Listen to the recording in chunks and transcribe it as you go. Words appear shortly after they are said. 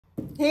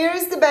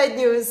Here's the bad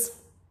news.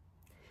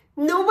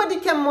 Nobody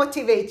can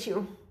motivate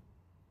you.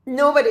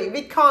 Nobody.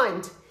 We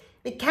can't.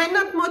 We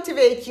cannot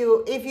motivate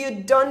you if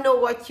you don't know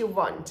what you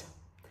want.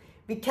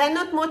 We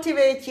cannot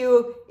motivate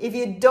you if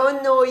you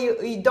don't know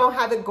you don't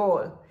have a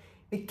goal.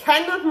 We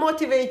cannot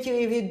motivate you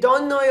if you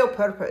don't know your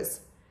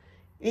purpose.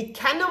 We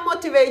cannot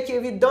motivate you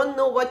if you don't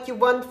know what you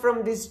want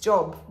from this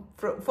job,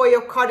 for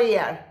your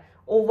career,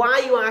 or why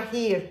you are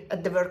here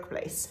at the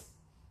workplace.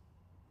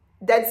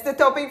 That's the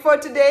topic for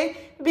today,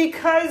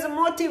 because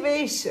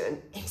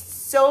motivation is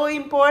so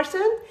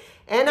important.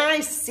 And I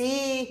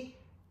see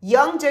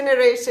young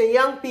generation,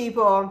 young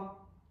people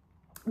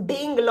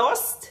being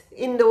lost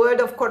in the world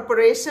of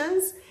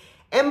corporations.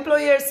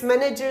 Employers,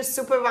 managers,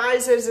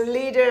 supervisors, and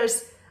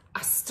leaders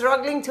are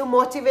struggling to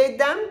motivate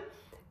them,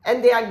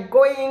 and they are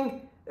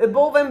going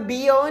above and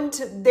beyond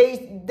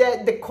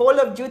the call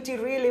of duty,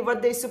 really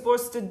what they're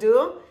supposed to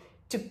do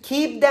to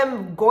keep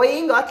them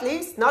going, at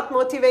least not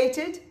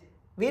motivated,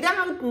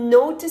 without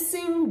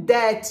noticing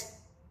that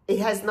it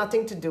has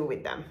nothing to do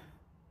with them.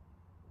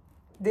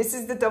 This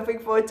is the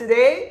topic for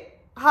today.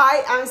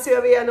 Hi, I'm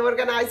Sylvia, an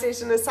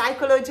organizational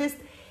psychologist,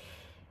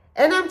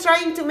 and I'm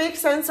trying to make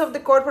sense of the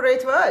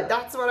corporate world.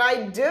 That's what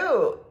I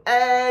do.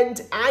 And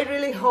I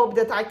really hope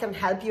that I can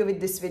help you with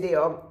this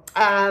video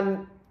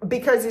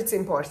because it's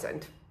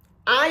important.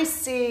 I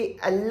see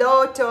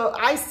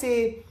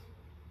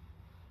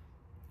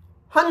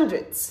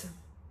hundreds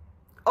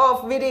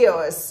of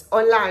videos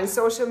online,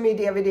 social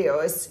media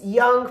videos,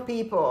 young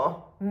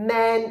people,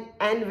 men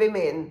and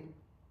women,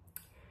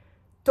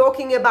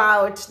 talking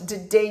about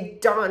that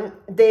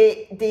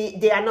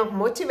they are not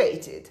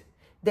motivated.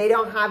 They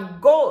don't have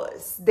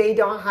goals. They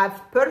don't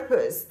have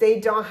purpose. They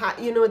don't have,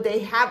 they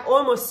have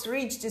almost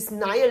reached this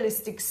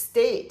nihilistic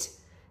state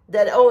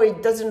that, oh,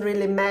 it doesn't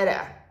really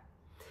matter.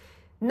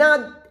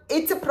 Now,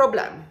 it's a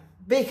problem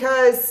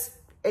because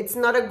it's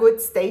not a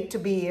good state to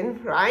be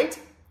in, right?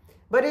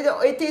 But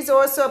it is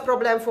also a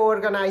problem for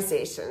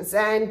organizations,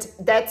 and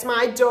that's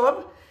my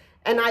job.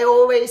 And I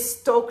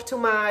always talk to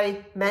my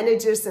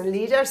managers and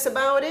leaders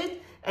about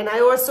it. And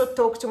I also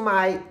talk to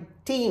my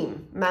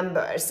team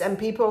members and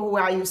people who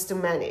I used to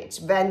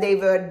manage when they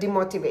were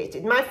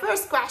demotivated. My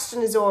first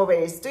question is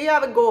always, do you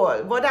have a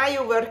goal? What are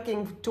you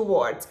working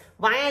towards?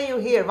 Why are you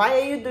here? Why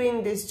are you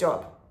doing this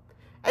job?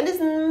 And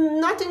it's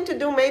nothing to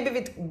do maybe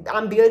with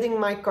I'm building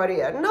my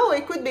career. No,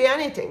 it could be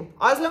anything.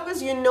 As long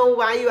as you know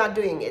why you are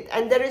doing it.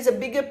 And there is a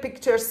bigger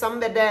picture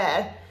somewhere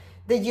there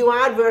that you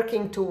are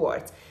working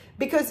towards.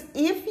 Because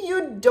if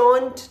you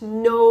don't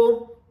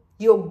know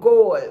your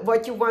goal,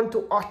 what you want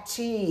to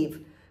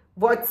achieve,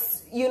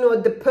 what's,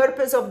 the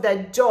purpose of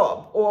that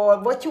job,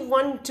 or what you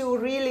want to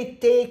really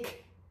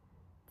take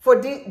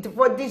for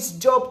this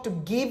job to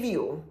give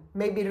you,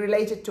 maybe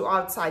related to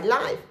outside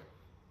life,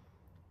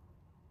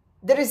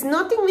 there is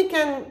nothing we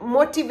can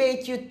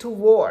motivate you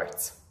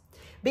towards,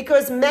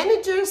 because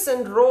managers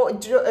and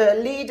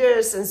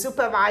leaders and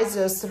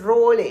supervisors'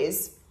 role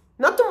is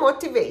not to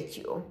motivate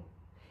you,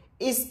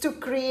 is to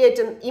create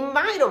an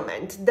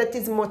environment that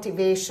is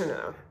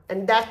motivational.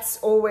 And that's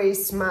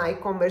always my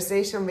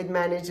conversation with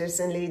managers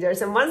and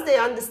leaders. And once they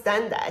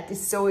understand that,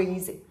 it's so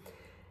easy.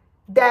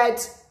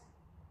 That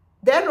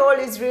their role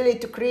is really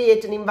to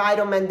create an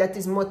environment that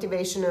is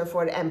motivational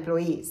for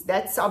employees.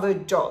 That's our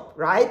job,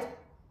 right?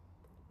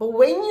 But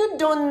when you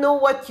don't know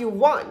what you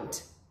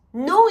want,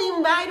 no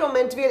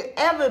environment will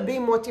ever be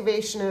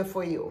motivational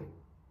for you.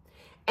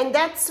 And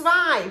that's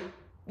why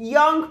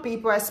young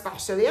people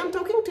especially, I'm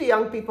talking to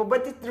young people,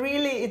 but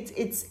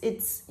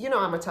it's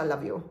how much I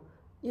love you.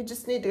 You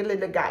just need a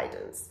little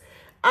guidance.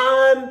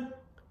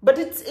 But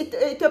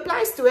it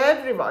applies to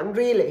everyone,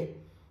 really.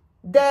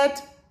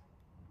 That's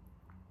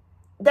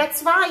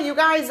why you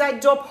guys are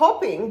job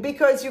hopping,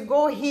 because you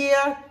go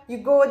here, you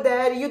go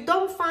there, you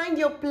don't find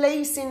your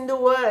place in the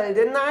world.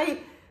 And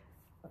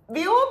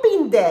we all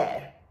been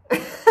there,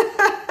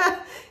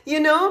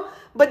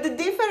 But the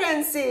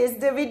difference is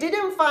that we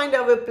didn't find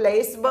our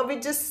place, but we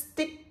just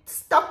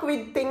stuck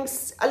with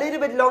things a little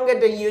bit longer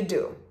than you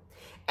do.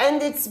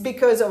 And it's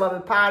because of our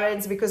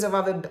parents, because of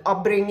our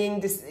upbringing.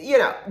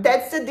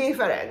 That's the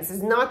difference.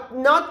 It's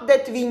not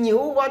that we knew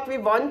what we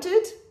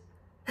wanted,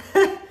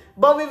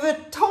 but we were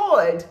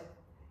told,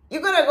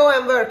 you're going to go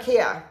and work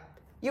here.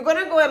 You're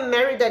going to go and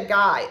marry that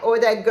guy or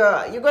that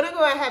girl. You're going to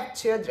go and have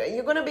children.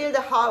 You're going to build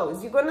a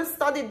house. You're going to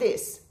study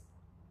this.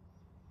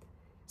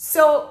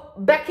 So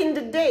back in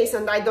the days,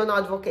 and I don't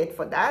advocate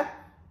for that,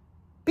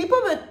 people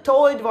were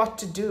told what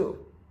to do.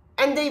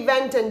 And they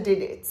went and did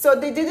it. So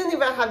they didn't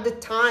even have the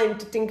time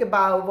to think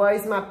about what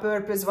is my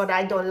purpose, what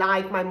I don't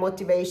like, my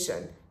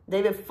motivation.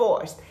 They were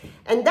forced.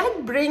 And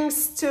that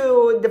brings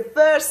to the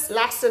first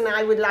lesson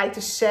I would like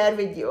to share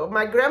with you.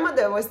 My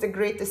grandmother was the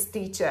greatest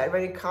teacher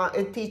when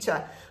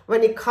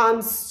it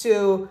comes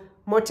to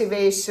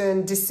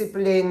motivation,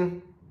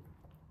 discipline,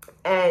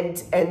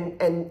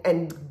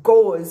 and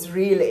goals,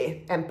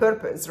 really, and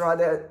purpose,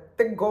 rather,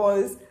 the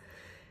goals.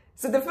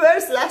 So the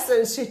first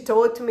lesson she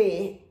taught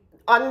me,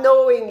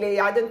 unknowingly,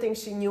 I don't think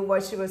she knew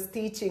what she was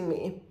teaching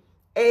me,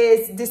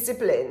 is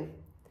discipline.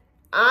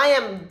 I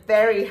am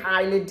very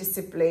highly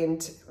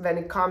disciplined when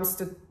it comes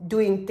to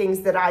doing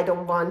things that I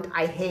don't want,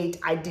 I hate,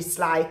 I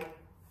dislike.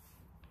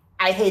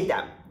 I hate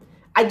them.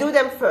 I do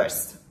them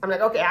first. I'm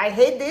like, okay, I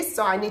hate this,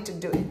 so I need to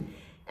do it.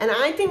 And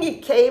I think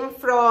it came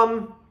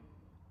from,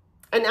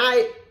 and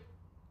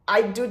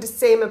I do the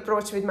same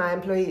approach with my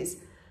employees.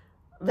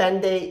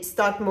 When they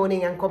start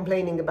moaning and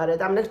complaining about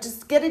it, I'm like,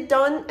 just get it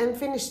done and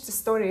finish the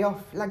story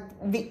off. Like,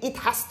 it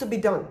has to be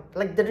done.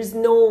 Like, there is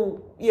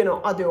no,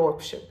 other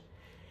option.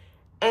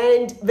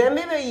 And when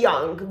we were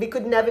young, we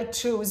could never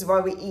choose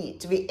what we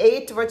eat. We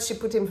ate what she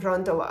put in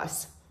front of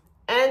us.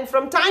 And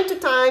from time to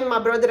time, my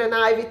brother and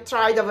I, we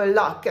tried our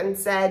luck and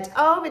said,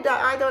 oh,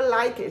 I don't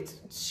like it.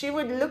 She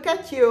would look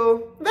at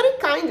you very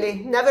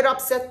kindly, never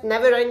upset,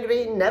 never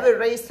angry, never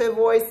raised her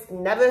voice,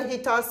 never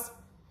hit us.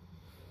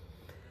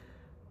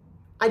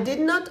 I did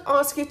not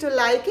ask you to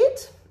like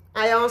it.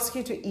 I asked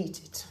you to eat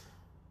it.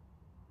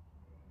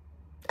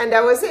 And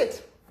that was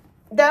it.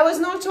 There was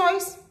no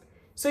choice.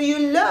 So you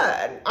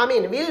learn. I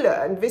mean, we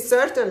learned. We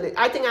certainly,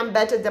 I think I'm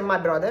better than my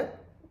brother.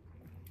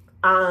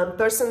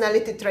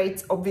 Personality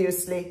traits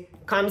obviously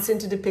comes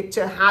into the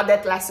picture, how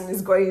that lesson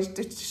is going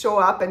to show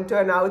up and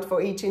turn out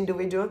for each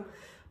individual.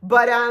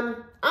 But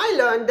I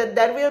learned that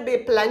there will be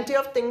plenty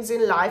of things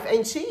in life,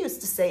 and she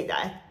used to say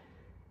that.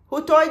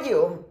 Who told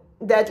you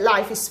that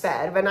life is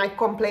fair? When I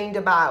complained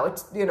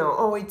about,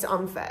 oh, it's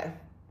unfair.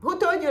 Who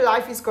told you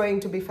life is going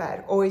to be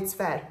fair? Oh, it's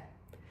fair.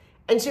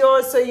 And she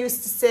also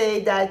used to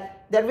say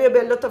that there will be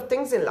a lot of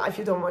things in life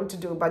you don't want to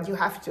do, but you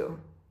have to.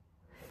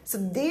 So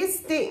these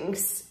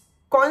things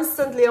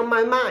constantly on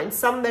my mind,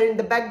 somewhere in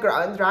the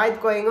background,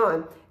 right, going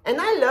on. And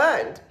I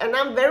learned, and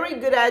I'm very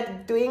good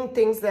at doing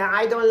things that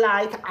I don't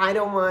like, I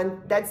don't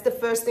want. That's the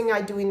first thing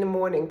I do in the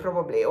morning,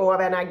 probably, or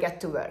when I get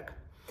to work.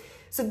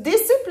 So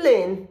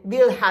discipline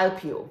will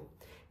help you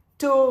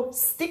to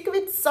stick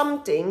with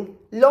something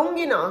long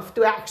enough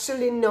to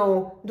actually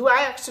know, do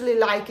I actually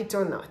like it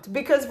or not?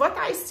 Because what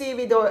I see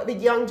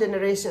with young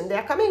generation, they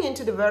are coming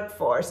into the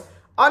workforce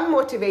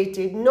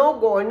unmotivated, no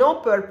goal, no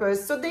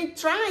purpose, so they're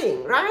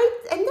trying, right?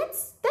 And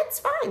that's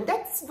fine.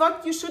 That's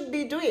what you should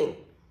be doing.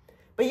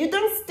 But you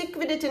don't stick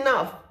with it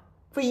enough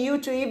for you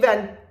to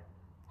even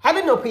have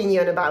an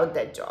opinion about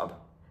that job.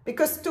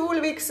 Because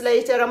 2 weeks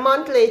later, a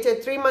month later,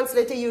 3 months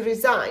later, you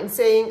resign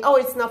saying, oh,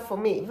 it's not for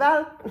me.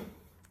 Well,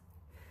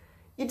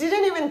 you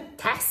didn't even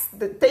taste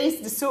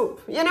the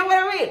soup. You know what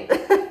I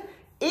mean?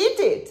 Eat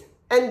it.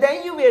 And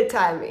then you will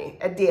tell me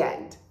at the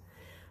end.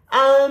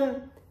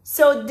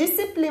 So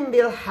discipline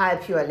will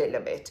help you a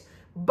little bit.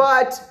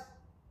 But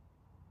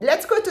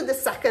let's go to the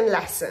second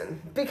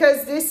lesson.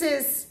 Because this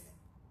is,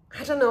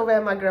 I don't know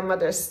where my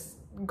grandmother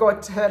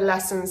got her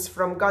lessons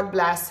from. God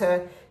bless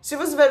her. She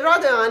was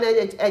rather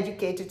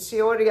uneducated.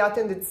 She only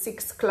attended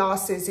 6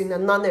 classes in a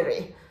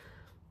nunnery.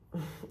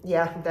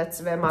 Yeah,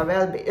 that's where my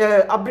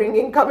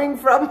upbringing coming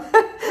from.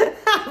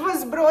 I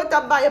was brought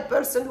up by a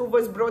person who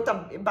was brought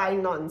up by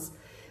nuns.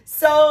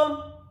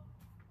 So,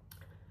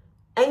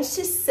 and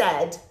she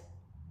said,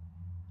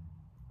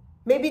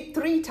 maybe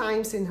 3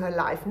 times in her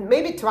life,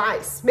 maybe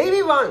twice,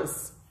 maybe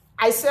once,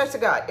 I swear to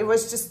God, it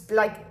was just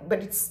like,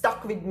 but it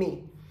stuck with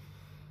me.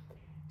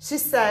 She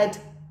said,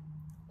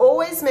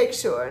 always make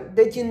sure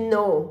that you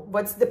know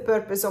what's the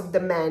purpose of the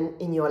man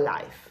in your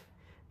life.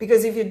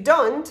 Because if you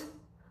don't,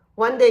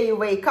 one day you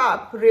wake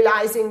up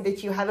realizing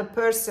that you have a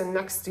person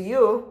next to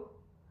you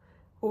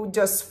who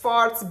just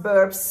farts,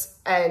 burps,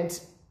 and,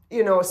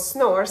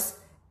 snores,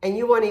 and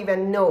you won't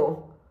even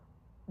know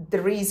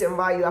the reason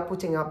why you are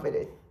putting up with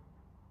it.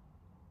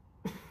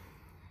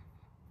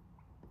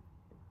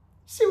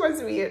 She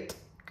was weird.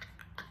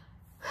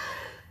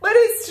 But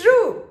it's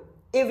true.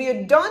 If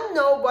you don't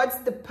know what's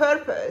the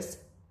purpose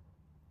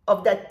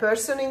of that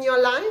person in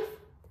your life,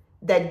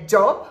 that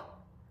job,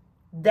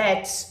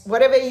 that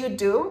whatever you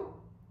do,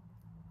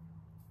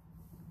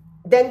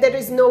 then there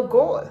is no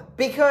goal.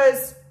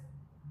 Because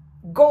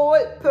goal,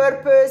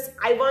 purpose,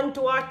 I want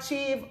to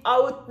achieve,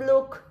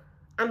 outlook,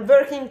 I'm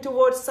working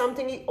towards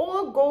something, it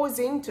all goes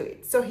into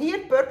it. So here,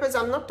 purpose,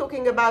 I'm not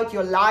talking about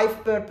your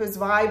life purpose,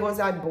 why was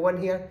I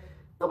born here?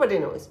 Nobody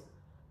knows.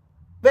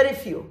 Very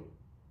few.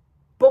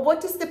 But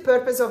what is the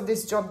purpose of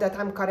this job that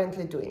I'm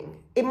currently doing?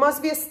 It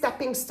must be a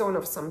stepping stone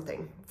of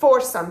something,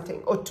 for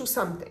something, or to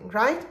something,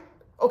 right?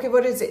 Okay,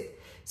 what is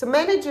it? So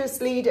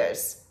managers,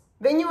 leaders,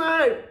 when you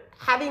are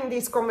having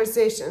these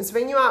conversations,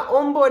 when you are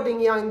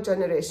onboarding young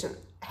generation,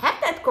 have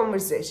that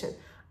conversation.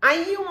 Are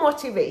you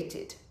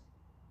motivated?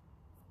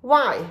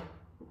 Why?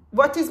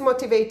 What is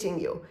motivating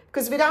you?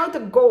 Because without a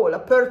goal, a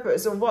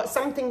purpose, or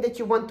something that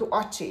you want to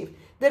achieve,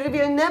 you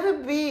will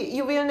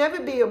never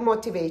be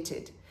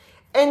motivated.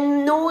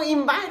 And no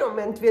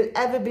environment will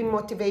ever be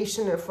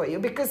motivational for you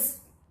because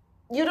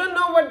you don't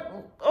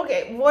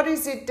know what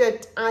is it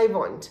that I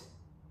want?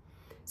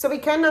 So we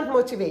cannot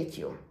motivate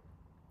you,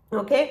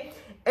 okay?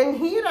 And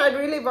here I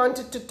really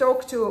wanted to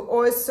talk to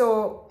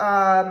also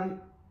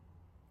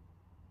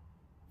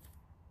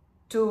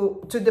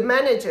to the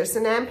managers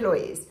and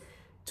employees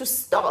to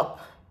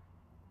stop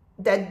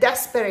that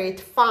desperate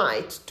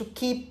fight to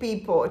keep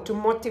people, to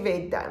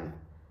motivate them.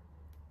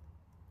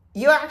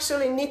 you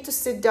actually need to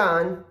sit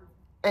down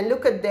and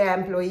look at their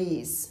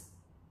employees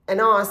and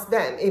ask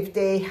them if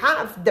they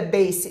have the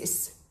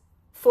basis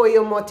for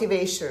your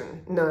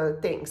motivational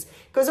things.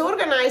 Because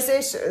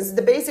organizations,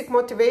 the basic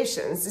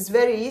motivations is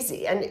very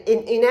easy. And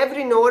in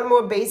every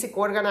normal basic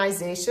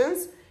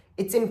organizations,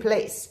 it's in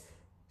place.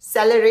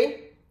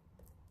 Salary,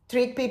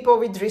 treat people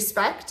with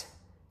respect,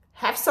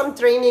 have some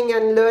training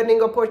and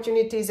learning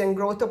opportunities and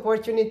growth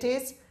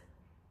opportunities,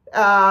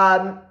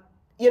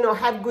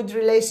 have good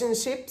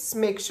relationships,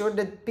 make sure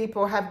that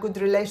people have good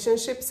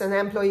relationships and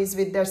employees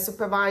with their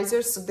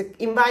supervisors. So the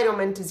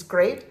environment is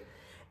great.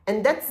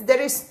 And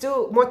there is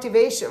still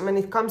motivation when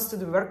it comes to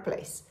the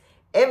workplace.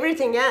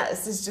 Everything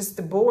else is just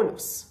a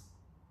bonus.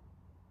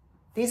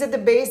 These are the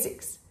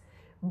basics.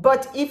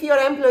 But if your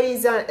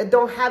employees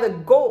don't have a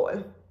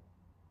goal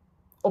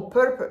or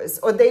purpose,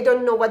 or they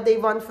don't know what they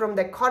want from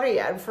their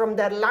career, from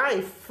their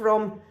life,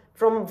 from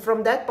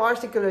that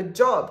particular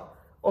job,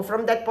 or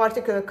from that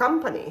particular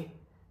company,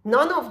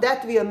 none of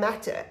that will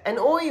matter. And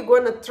all you're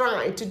going to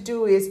try to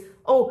do is,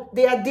 oh,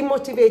 they are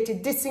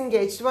demotivated,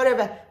 disengaged,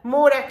 whatever,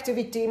 more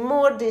activity,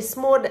 more this,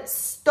 more that.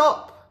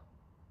 Stop.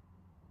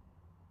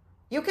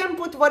 You can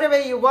put whatever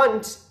you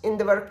want in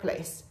the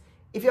workplace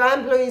if your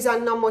employees are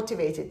not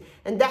motivated.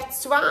 And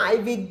that's why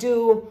we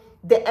do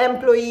the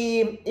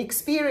employee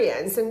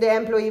experience and the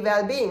employee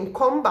well-being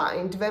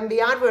combined when we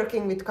are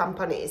working with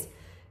companies.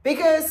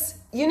 Because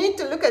you need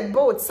to look at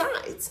both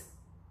sides.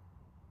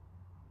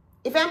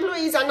 If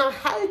employees are not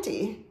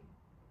healthy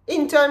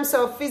in terms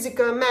of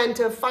physical,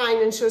 mental,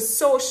 financial,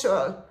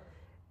 social,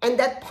 and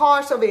that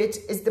part of it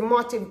is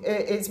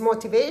is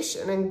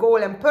motivation and goal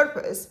and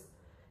purpose,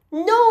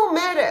 no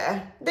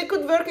matter, they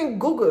could work in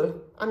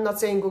Google. I'm not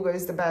saying Google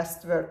is the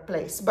best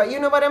workplace, but you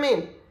know what I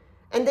mean.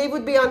 And they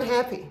would be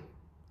unhappy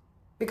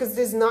because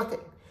there's nothing.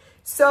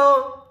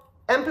 So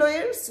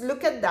employers,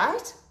 look at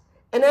that.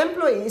 And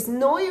employees,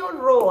 know your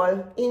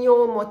role in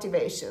your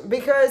motivation.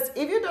 Because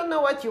if you don't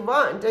know what you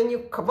want and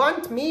you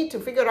want me to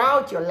figure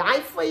out your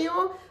life for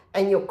you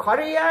and your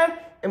career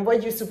and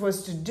what you're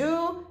supposed to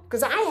do,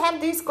 because I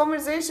have this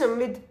conversation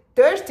with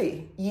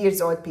 30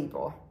 years old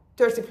people,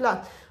 30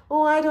 plus.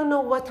 Oh, I don't know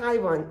what I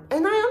want.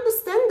 And I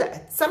understand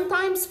that.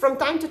 Sometimes from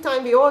time to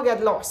time we all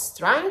get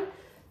lost, right?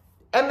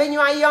 And when you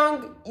are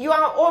young, you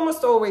are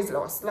almost always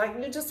lost. Like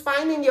you're just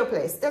finding your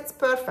place. That's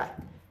perfect.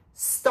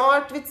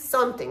 Start with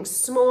something,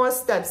 small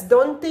steps.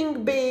 Don't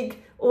think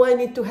big, oh, I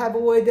need to have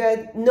all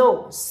that.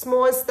 No,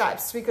 small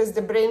steps, because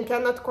the brain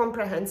cannot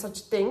comprehend such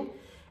a thing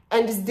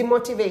and it's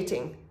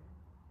demotivating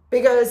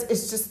because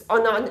it's just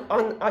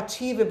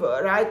unachievable,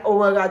 right? Oh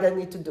my God, I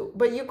need to do.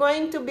 But you're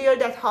going to build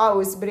that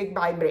house brick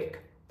by brick.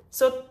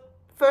 So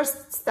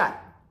first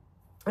step,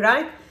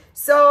 right?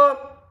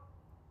 So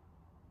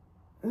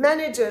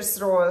manager's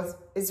role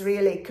is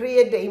really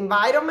create the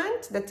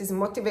environment that is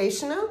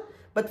motivational.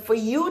 But for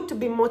you to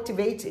be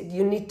motivated,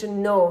 you need to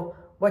know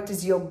what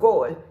is your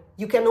goal.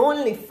 You can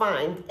only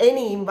find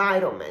any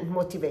environment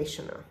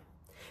motivational.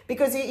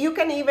 Because you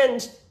can even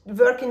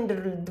work in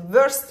the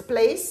worst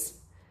place.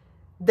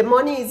 The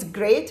money is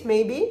great,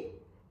 maybe.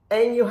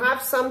 And you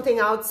have something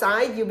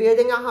outside. You're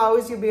building a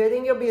house, you're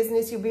building your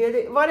business, you're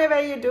building whatever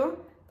you do.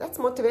 That's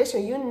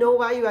motivation. You know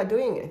why you are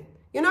doing it.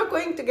 You're not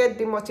going to get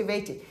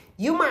demotivated.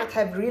 You might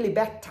have really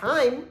bad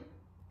time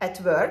at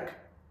work,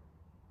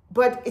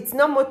 but it's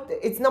not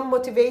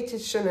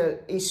motivational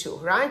issue,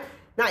 right?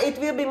 Now, it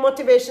will be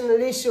motivational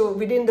issue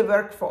within the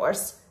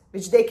workforce,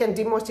 which they can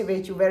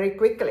demotivate you very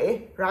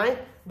quickly, right?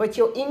 But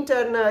your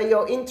internal,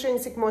 your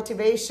intrinsic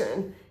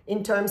motivation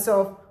in terms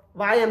of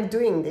why I'm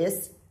doing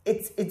this,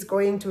 it's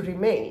going to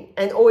remain.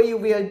 And all you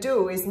will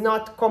do is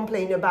not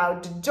complain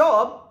about the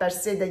job per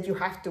se that you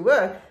have to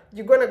work.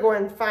 You're going to go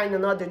and find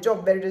another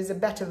job where there's a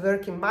better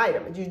work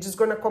environment. You're just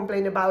going to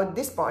complain about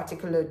this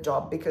particular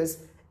job because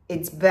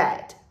it's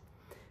bad.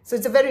 So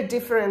it's a very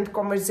different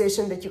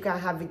conversation that you can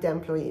have with the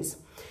employees.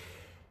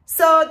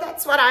 So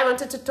that's what I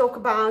wanted to talk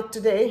about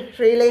today,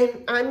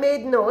 really. I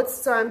made notes,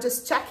 so I'm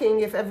just checking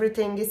if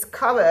everything is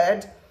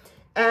covered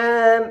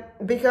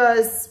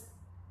because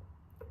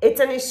it's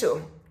an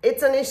issue.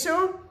 It's an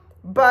issue,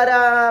 but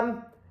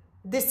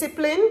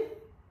discipline,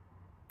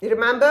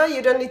 remember,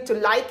 you don't need to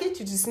like it,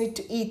 you just need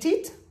to eat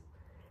it.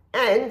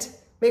 And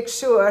make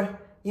sure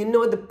you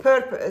know the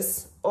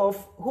purpose of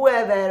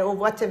whoever or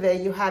whatever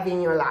you have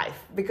in your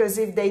life. Because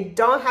if they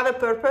don't have a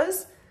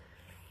purpose,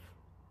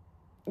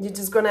 you're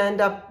just going to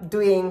end up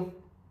doing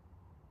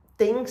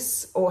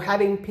things or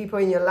having people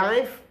in your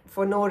life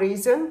for no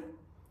reason.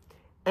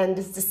 And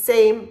it's the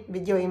same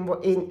with your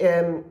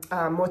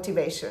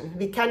motivation.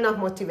 We cannot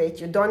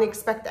motivate you. Don't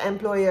expect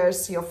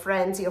employers, your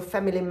friends, your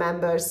family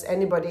members,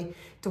 anybody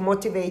to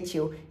motivate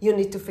you. You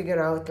need to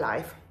figure out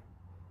life.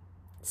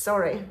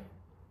 Sorry.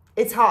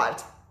 It's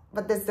hard,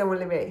 but that's the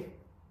only way.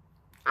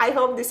 I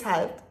hope this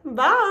helped.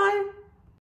 Bye.